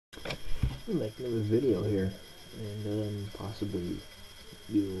I'm make another video here and possibly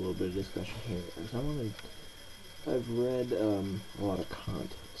do a little bit of discussion here. I've read a lot of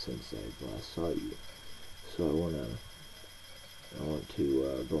Kant since I last saw you, so I want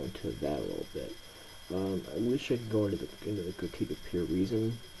to go into that a little bit. I wish I could go into the critique of pure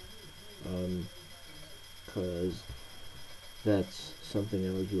reason, because that's something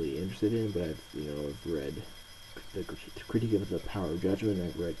I was really interested in. But I've read the critique of the power of judgment.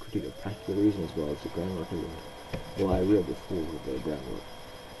 I've read critique of practical reason as well as the groundwork. I read before the groundwork,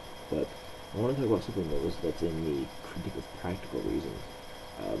 but I want to talk about something that's in the critique of practical reason.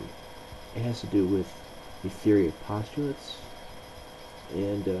 It has to do with the theory of postulates,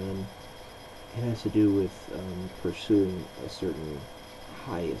 and it has to do with pursuing a certain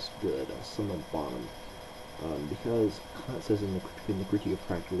highest good, a summum bonnum. Because Kant says in the critique of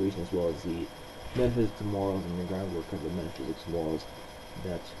practical reason, as well as the metaphysics of morals and the groundwork of the metaphysics of morals,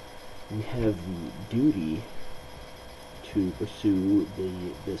 that we have the duty to pursue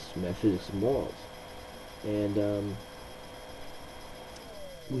this metaphysics of morals, and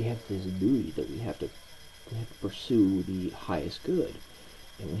we have this duty that we have to pursue the highest good,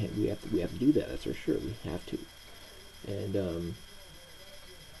 and we have to do that. That's for sure. We have to,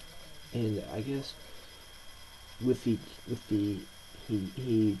 and I guess with the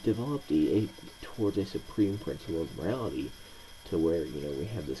he developed towards a supreme principle of morality, to where we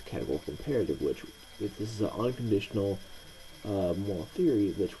have this categorical imperative, which if this is an unconditional moral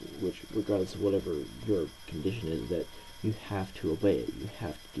theory, which regardless of whatever your condition is, that you have to obey it. You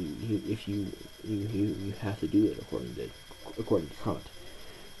have to do if you have to do it according to Kant,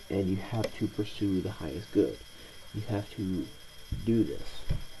 and you have to pursue the highest good. You have to do this.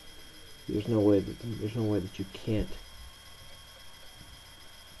 There's no way that you can't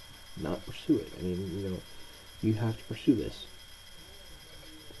not pursue it. I mean, you have to pursue this,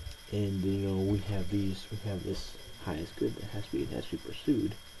 and we have this highest good that has to be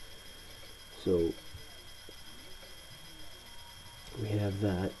pursued. So we have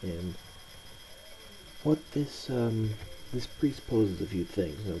that, and what this presupposes a few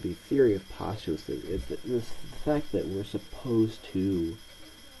things. The theory of postulates is the fact that we're supposed to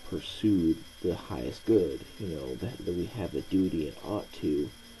pursue the highest good. That we have a duty and ought to.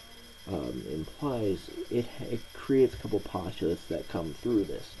 Implies it creates a couple postulates that come through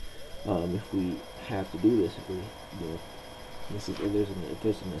this. If we have to do this, if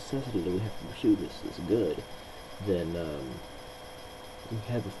there's a necessity that we have to pursue this good, then we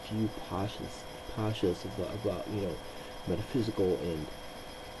have a few postulates about metaphysical and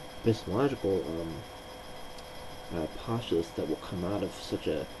epistemological postulates that will come out of such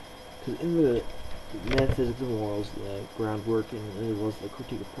a, because in the metaphysics of morals, the groundwork, and as well as the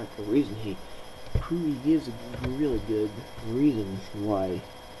critique of practical reason, he gives a really good reason why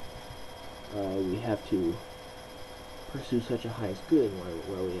we have to pursue such a highest good, and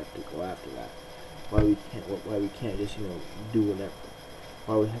why we have to go after that, why we can't just do whatever,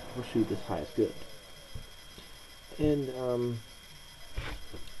 why we have to pursue this highest good. And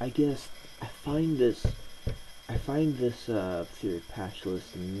I guess I find this theory of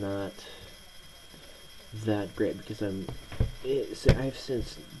postulates not that great, because I've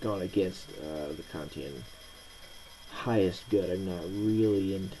since gone against the Kantian highest good. I'm not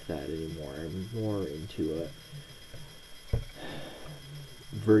really into that anymore. I'm more into a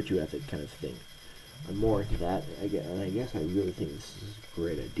virtue ethic kind of thing. I'm more into that, and I guess I really think this is a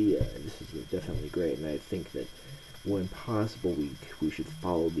great idea, and this is definitely great, and I think that when possible we should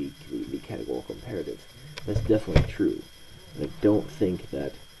follow the categorical imperative. That's definitely true. I don't think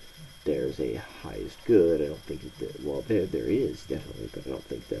that there's a highest good. I don't think that there is definitely, but I don't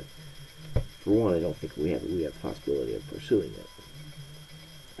think that, for one, I don't think we have the possibility of pursuing it.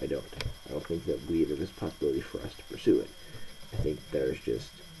 I don't think that there's a possibility for us to pursue it. I think there is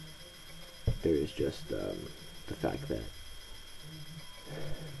just the fact that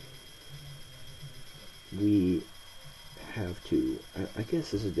we have to. I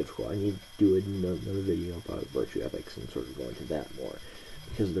guess this is difficult. I need to do another video about virtue ethics and sort of go into that more,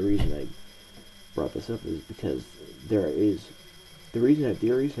 because the reason I brought this up is because the reason I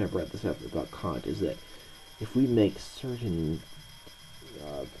brought this up about Kant is that if we make certain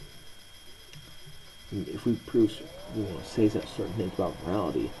if we say certain things about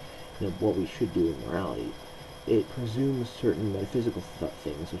morality, what we should do in morality, it presumes certain metaphysical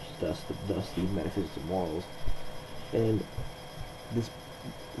things, which is thus the metaphysics of morals, and this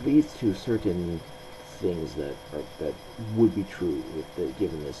leads to certain things that would be true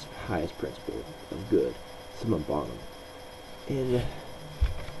given this highest principle of good, summum bonnum. And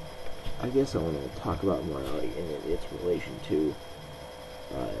I guess I want to talk about morality and its relation to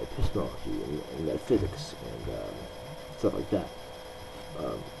epistemology and metaphysics and stuff like that.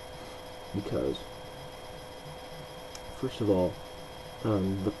 Because, first of all,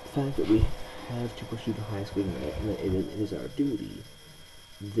 the fact that we have to pursue the highest good and that it is our duty,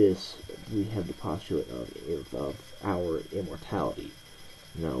 we have the postulate of our immortality.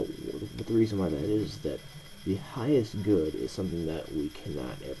 Now, the reason why that is that the highest good is something that we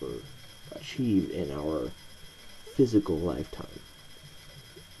cannot ever achieve in our physical lifetime.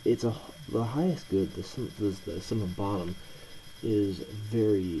 The highest good, the summum bonnum, is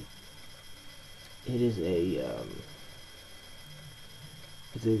very. It's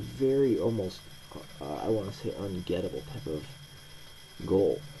a very almost, I want to say, ungettable type of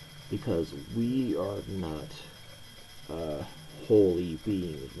goal, because we are not holy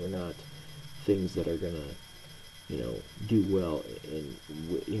beings. We're not things that are gonna, do well in,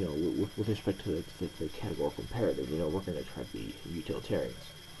 with respect to the categorical imperative. We're gonna try to be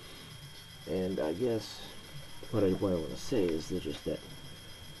utilitarians. And I guess what I want to say is just that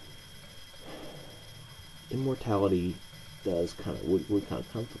immortality does would kind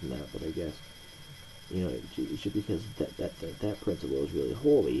of come from that, but I guess it's just because that principle is really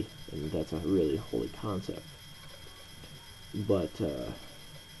holy, and that's a really holy concept. But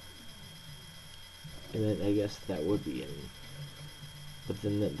and then I guess that would be but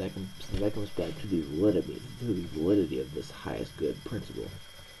then that comes back to the validity of this highest good principle,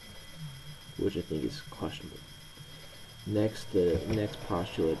 which I think is questionable. Next, the next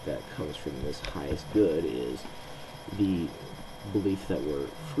postulate that comes from this highest good is the belief that we're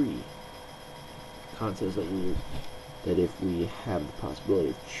free. Kant says that if we have the possibility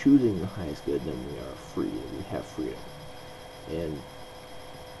of choosing the highest good, then we are free. We have freedom, and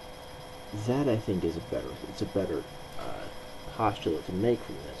that I think is a better postulate to make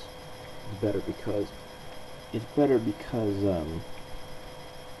from this. It's better because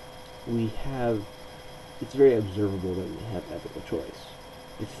we have. It's very observable that we have ethical choice.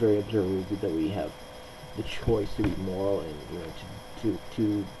 It's very observable that we have the choice to be moral and to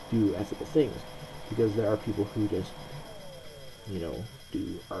do ethical things, because there are people who just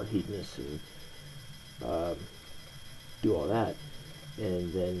do are hedonists and do all that,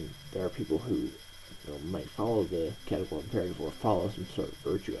 and then there are people who might follow the categorical imperative or follow some sort of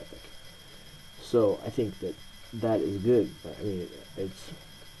virtue ethic. So I think that is good. I mean,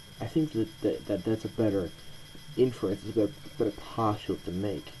 I think that's a better inference, it's a better postulate to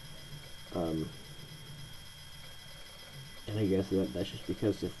make. And I guess that's just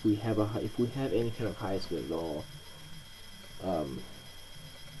because if we have any kind of highest good at all,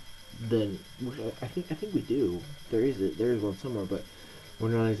 then I think we do. There is one somewhere, but we're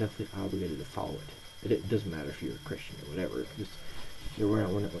not exactly obligated to follow it. It doesn't matter if you're a Christian or whatever.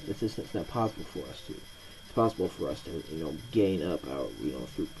 It's not possible for us to. It's possible for us to gain up our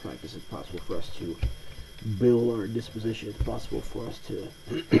through practice. It's possible for us to build our disposition. It's possible for us to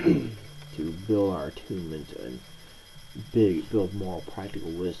to build our attunement and build moral practical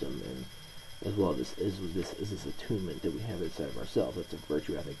wisdom, and as well as this attunement that we have inside of ourselves. That's a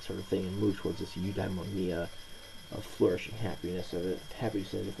virtue ethic sort of thing, and move towards this eudaimonia of flourishing happiness, of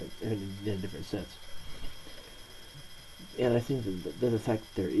happiness in a different sense. And I think that the fact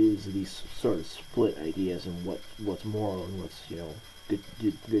that there is these sort of split ideas in what's moral and what's good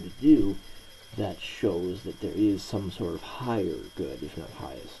to do, that shows that there is some sort of higher good, if not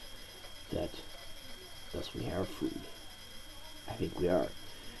highest, that thus we are free. I think we are.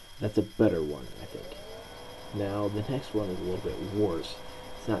 That's a better one, I think. Now the next one is a little bit worse.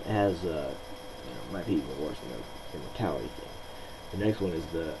 It's not as might be even worse than the immortality thing. The next one is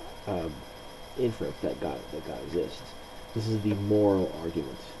the inference that God exists. This is the moral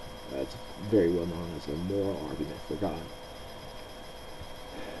argument. It's very well known as the moral argument for God.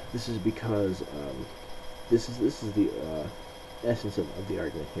 This is because this is the essence of the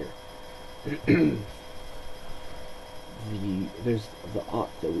argument here. There's the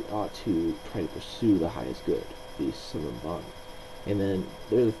ought, that we ought to try to pursue the highest good, the summum bonnum. And then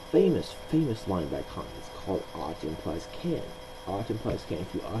there's a famous line by Kant. It's called ought implies can. Ought implies can.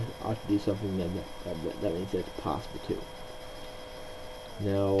 If you ought to do something, then that means it's possible too.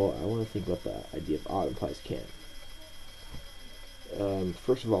 Now, I want to think about the idea of ought implies can.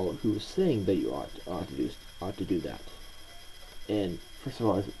 First of all, who is saying that you ought to do that? And first of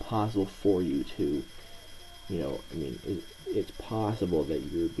all, is it possible for you to, it's possible that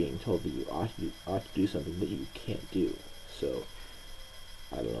you're being told that you ought to do something that you can't do. So,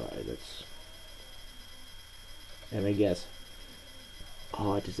 I don't know. And I guess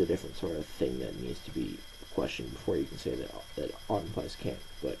ought is a different sort of thing that needs to be questioned before you can say that ought implies can.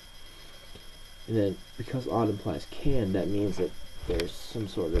 And then because ought implies can, that means that there's some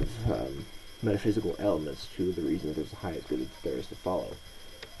sort of metaphysical elements to the reason that there's the highest good that there is to follow.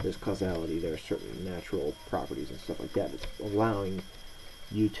 There's causality, there are certain natural properties and stuff like that. It's allowing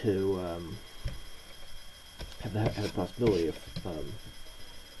you to have the possibility of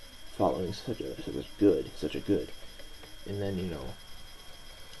following such a good. And then,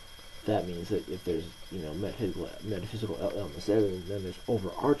 that means that if there's, metaphysical elements there, then there's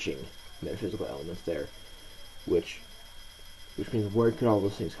overarching metaphysical elements there, which means where could all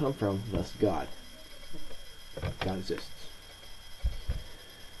those things come from? Thus, God. God exists.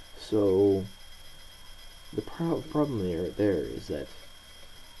 So the problem there is that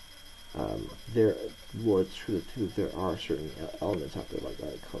it's true that there are certain elements out there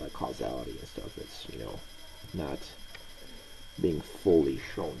like causality and stuff that's not being fully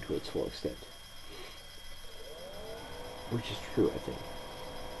shown to its full extent, which is true, I think.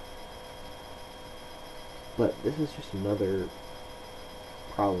 But this is just another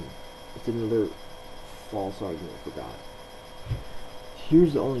problem. It's another false argument for God.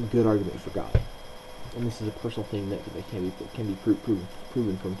 Here's the only good argument for God, and this is a personal thing that can be proven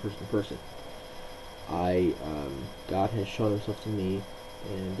from person to person. God has shown Himself to me,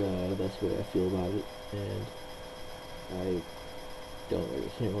 and that's the way I feel about it. And I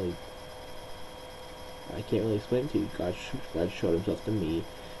can't really explain it to you. God showed Himself to me,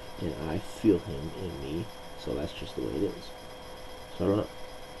 and I feel Him in me. So that's just the way it is. So I don't know.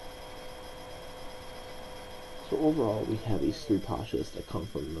 So overall, we have these three postulates that come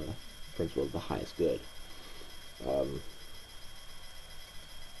from the principle of the highest good. So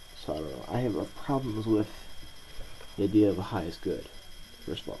I don't know. I have problems with the idea of the highest good,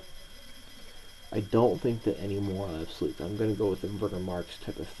 first of all. I don't think that any moral absolute. I'm going to go with the Werner Marx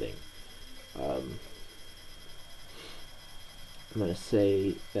type of thing. I'm going to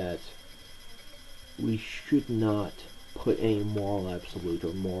say that we should not put any moral absolute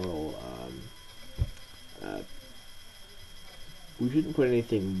or moral we shouldn't put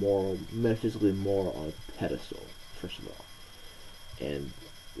anything metaphysically moral on a pedestal, first of all. And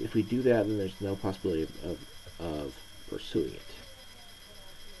if we do that, then there's no possibility of pursuing it.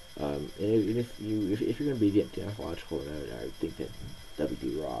 And if you're going to be deontological, then I would think that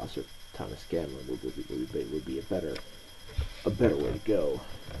W.D. Ross or Thomas Scanlon would be a better way to go.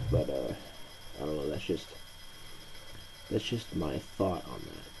 But I don't know. That's just my thought on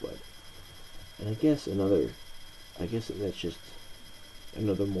that. But and I guess that's just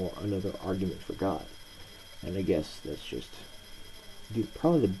another argument for God. And I guess that's just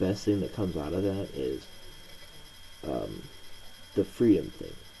probably the best thing that comes out of that is the freedom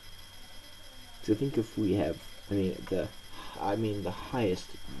thing. So I think if we have, the highest,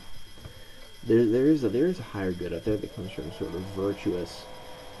 there is a higher good out there that comes from sort of virtuous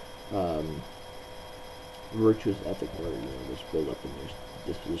ethic where there's build up and there's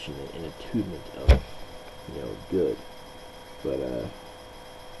disposition and attunement of good. But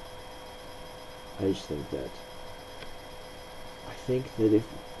I just think that if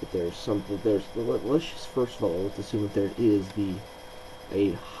there's something, let's just first of all let's assume that there is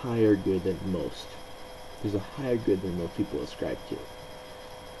a higher good than most. There's a higher good than most people ascribe to.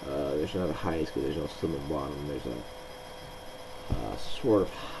 There's not a highest good. There's no summum bonnum. There's a sort of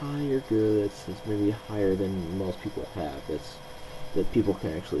higher good that's maybe higher than most people have. That people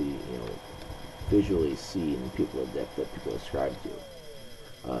can actually visually see in people that people ascribe to.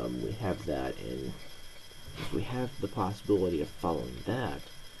 We have that, and if we have the possibility of following that,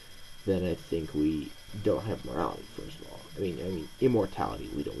 then I think we don't have morality. First of all, immortality.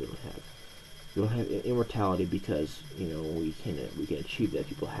 We don't have. We don't have immortality because we can achieve that.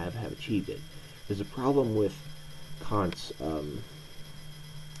 People have achieved it. There's a problem with Kant's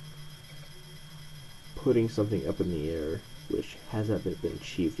putting something up in the air which hasn't been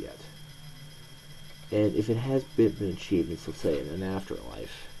achieved yet. And if it has been achieved, it's, let's say, in an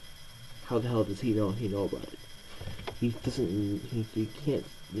afterlife, how the hell does he know about it? He doesn't. He can't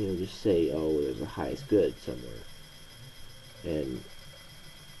just say, oh, there's a highest good somewhere. And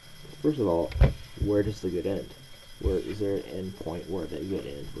first of all, where does the good end? Where is there an end point where that good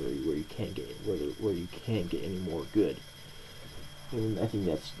ends, where you can't get where you can't get any more good? I think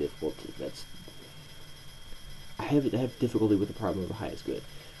that's difficult. I have difficulty with the problem of the highest good.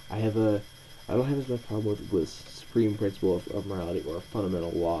 I don't have as much problem with supreme principle of morality or a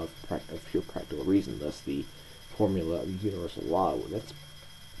fundamental law of pure practical reason. Thus, the formula of the universal law. That's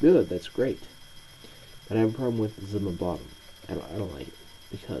good. That's great. But I have a problem with the summum bonnum. I don't like it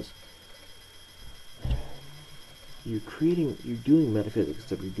because you're doing metaphysics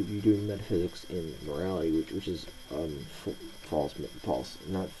stuff. You're doing metaphysics in morality, which is false,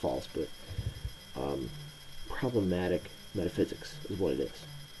 not false, but problematic metaphysics, is what it is.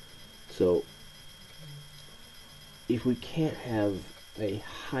 So, if we can't have a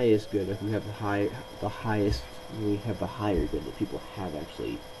highest good, if we have the highest, we have the higher good that people have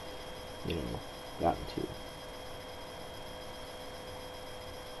actually, gotten to,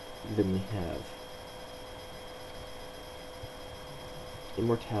 then we have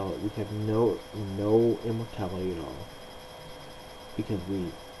immortality. We have no immortality at all, because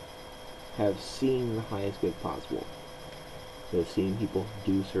we have seen the highest good possible. So we've seen people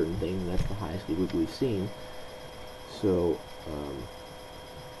do certain things, and that's the highest good we've seen. So,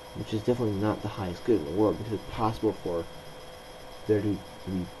 which is definitely not the highest good in the world, because it's possible for there to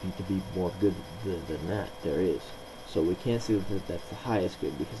be more good than that. There is. So we can't say that that's the highest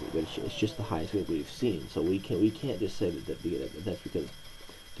good, because it's just the highest good we've seen. So we can't just say that that's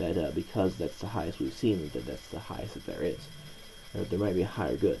because that's the highest we've seen, that that's the highest that there is. There might be a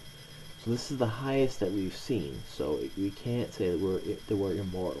higher good. So this is the highest that we've seen. So we can't say that we're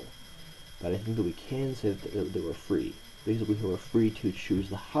immortal. But I think that we can say that we're free. Basically, we're free to choose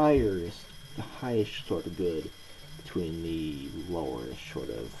the highest sort of good between the lower sort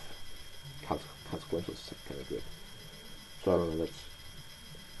of consequential kind of good. So I don't know.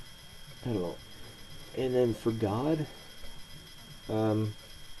 I don't know. And then for God,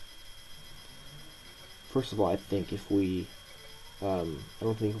 first of all, I think if we, I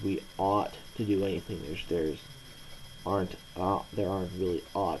don't think we ought to do anything. There aren't really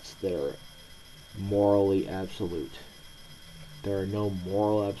oughts that are morally absolute. There are no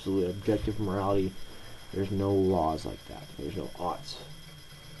moral absolute objective morality. There's no laws like that. There's no oughts.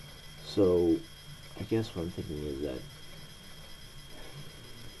 So I guess what I'm thinking is that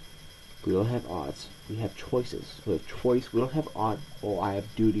we don't have oughts. We have choices. We have choice. We don't have ought. Oh, I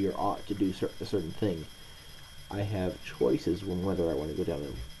have duty or ought to do a certain thing. I have choices when whether I want to go down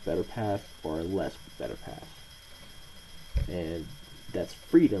a better path or a less better path, and that's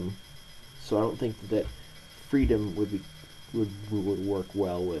freedom. So I don't think that freedom would work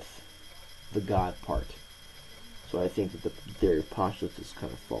well with the God part. So I think that the theory of postulates is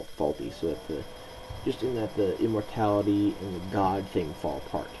kind of faulty. So that the immortality and the God thing fall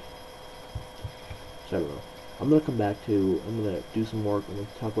apart. So I don't know. I'm gonna come back to. I'm gonna do some more. I'm gonna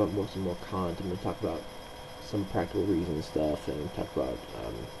talk about some more Kant. I'm gonna talk about some practical reason stuff, and talk about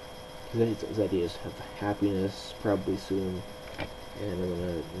his ideas of happiness probably soon. And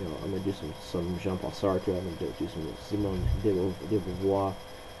I'm gonna do some Jean-Paul Sartre. I'm gonna do some Simone de Beauvoir,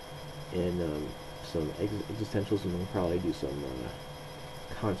 and some existentialism. I'm gonna probably do some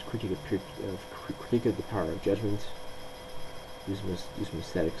Kant's critique of the power of judgment. Do some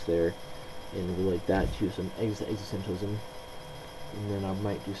aesthetics there, and relate that to some existentialism. And then I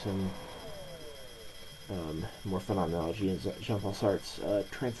might do some more phenomenology in Jean-Paul Sartre's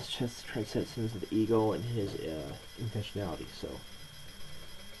transcendence of the ego and his intentionality. So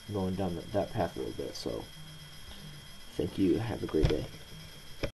I'm going down that path a little bit. So thank you. Have a great day.